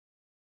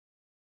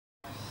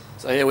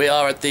So here we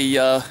are at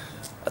the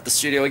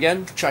studio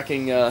again,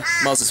 tracking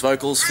Muz's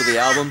vocals for the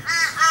album.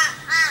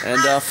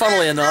 And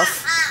funnily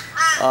enough,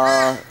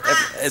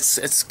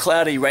 it's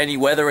cloudy, rainy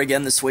weather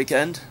again this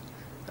weekend.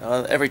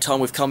 Every time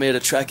we've come here to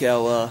track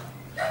our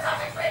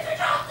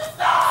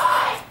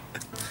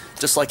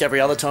just like every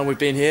other time we've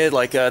been here,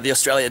 like the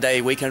Australia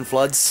Day weekend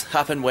floods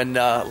happened when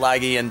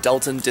Laggy and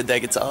Dalton did their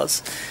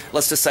guitars.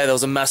 Let's just say there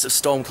was a massive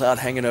storm cloud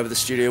hanging over the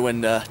studio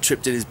when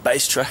Trip did his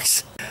bass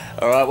tracks.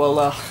 Alright, well,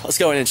 let's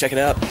go in and check it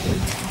out.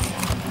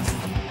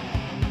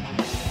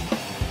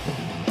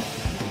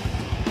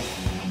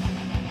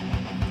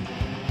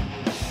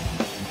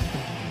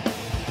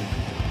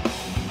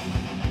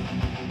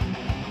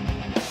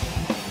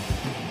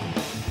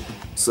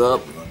 What's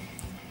up?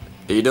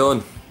 How you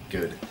doing?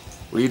 Good.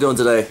 What are you doing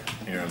today?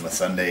 Here on my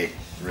Sunday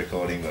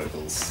recording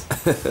vocals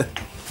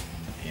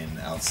in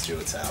Al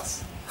Stewart's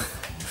house.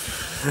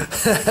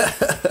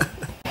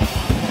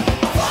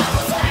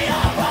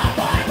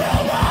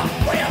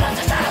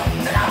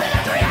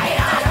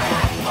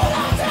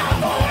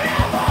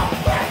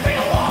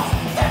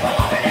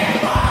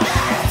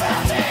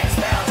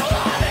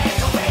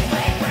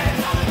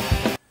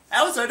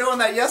 How was I doing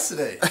that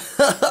yesterday?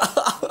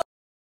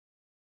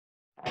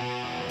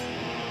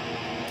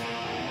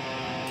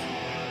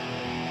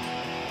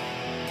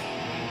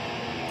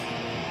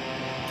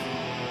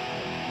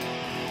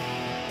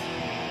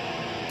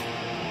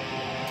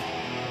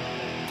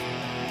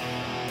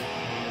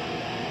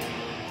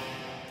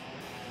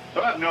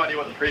 So I have no idea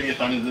what the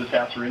previous owners of this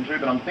house were into,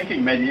 but I'm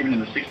thinking maybe even in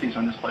the 60s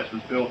when this place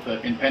was built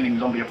that impending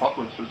zombie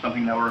apocalypse was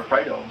something they were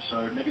afraid of.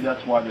 So maybe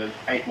that's why there's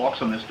 8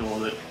 locks on this door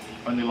that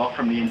only lock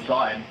from the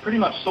inside. Pretty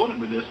much sorted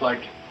with this,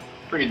 like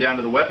bring it down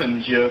to the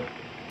weapons, you've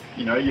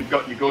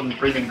got your Gordon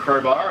Freeman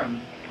crowbar and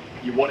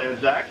your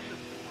what-ifs axe.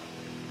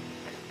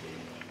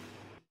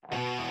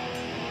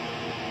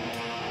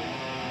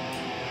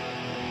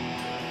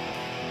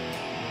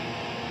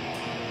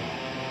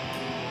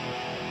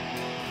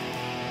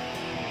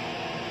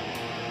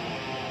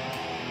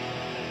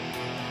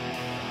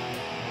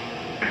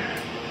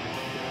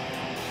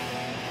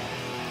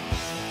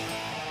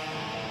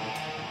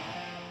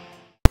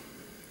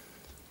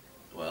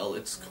 Well,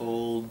 it's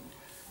called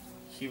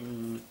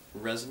Human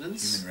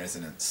Resonance. Human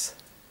Resonance.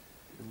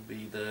 It'll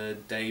be the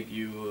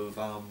debut of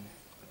our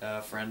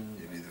friend.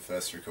 It'll be the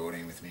first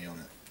recording with me on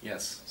it.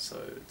 Yes,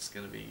 so it's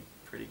going to be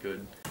pretty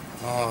good.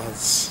 Oh,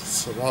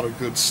 it's a lot of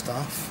good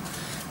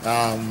stuff.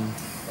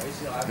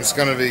 There's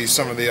going to be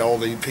some of the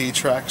old EP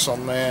tracks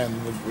on there,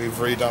 and we've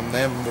redone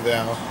them with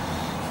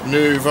our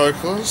new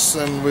vocalists,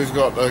 and we've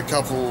got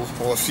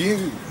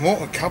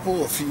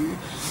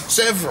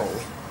several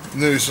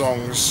new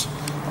songs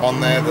on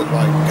there that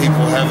like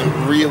people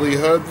haven't really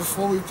heard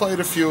before. We played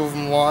a few of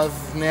them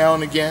live now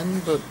and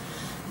again, but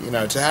you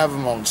know, to have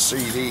them on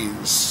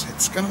CDs,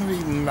 it's going to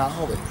be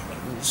gnarly.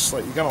 It's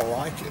like, you're going to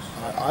like it.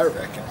 I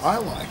reckon. I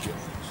like it.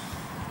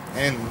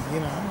 And,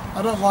 you know,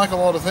 I don't like a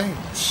lot of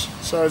things.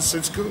 So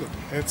it's good.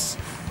 It's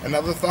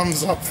another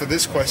thumbs up for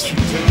this question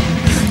too.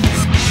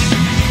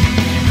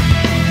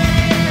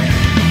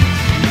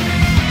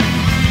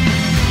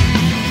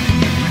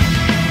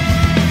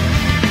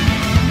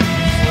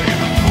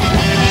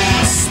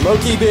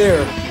 Smoky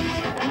beer.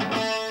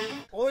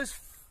 All those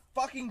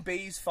fucking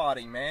bees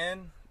farting,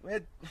 man.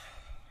 Well,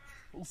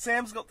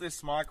 Sam's got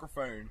this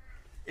microphone.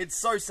 It's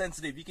so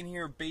sensitive, you can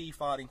hear a bee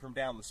farting from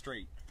down the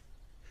street.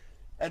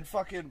 And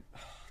fucking,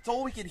 it's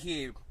all we could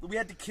hear. We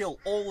had to kill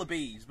all the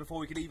bees before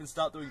we could even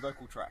start doing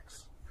vocal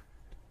tracks.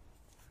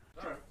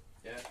 Alright.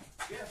 Yeah.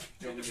 Yeah.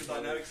 The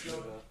dynamics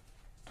going.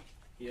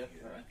 Yeah.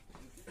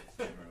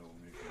 Alright.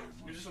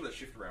 You just want to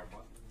shift around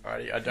one.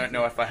 Alrighty, I don't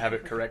know if I have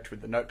it correct with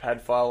the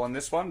notepad file on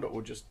this one, but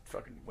we'll just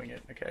fucking wing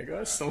it, okay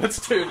guys? So let's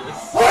do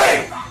this.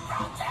 Wait!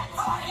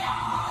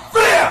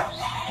 Fear!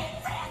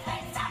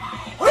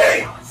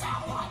 Wait!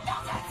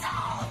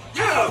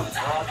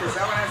 Because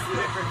someone has to do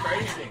different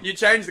crazy. You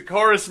changed the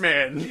chorus,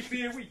 man.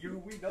 Here we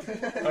you, we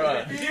nothing.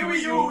 Alright. Here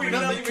we you, we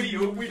nothing we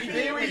you. We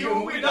here we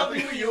you, we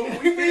nothing we you.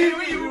 We here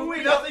we you,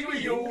 we nothing we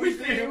you.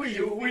 We here we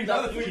you, we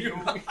nothing we you.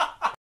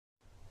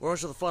 We're on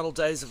to the final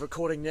days of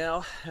recording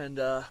now, and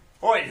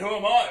Wait, who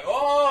am I?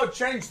 Oh,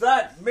 change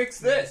that. Mix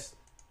this.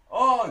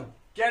 Oh,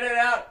 get it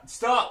out.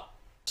 Stop.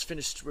 just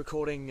finished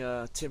recording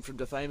Tim from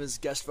Defamer's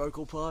guest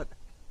vocal part.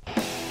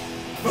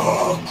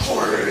 The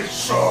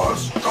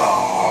creatures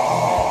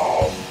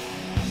come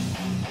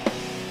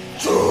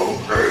to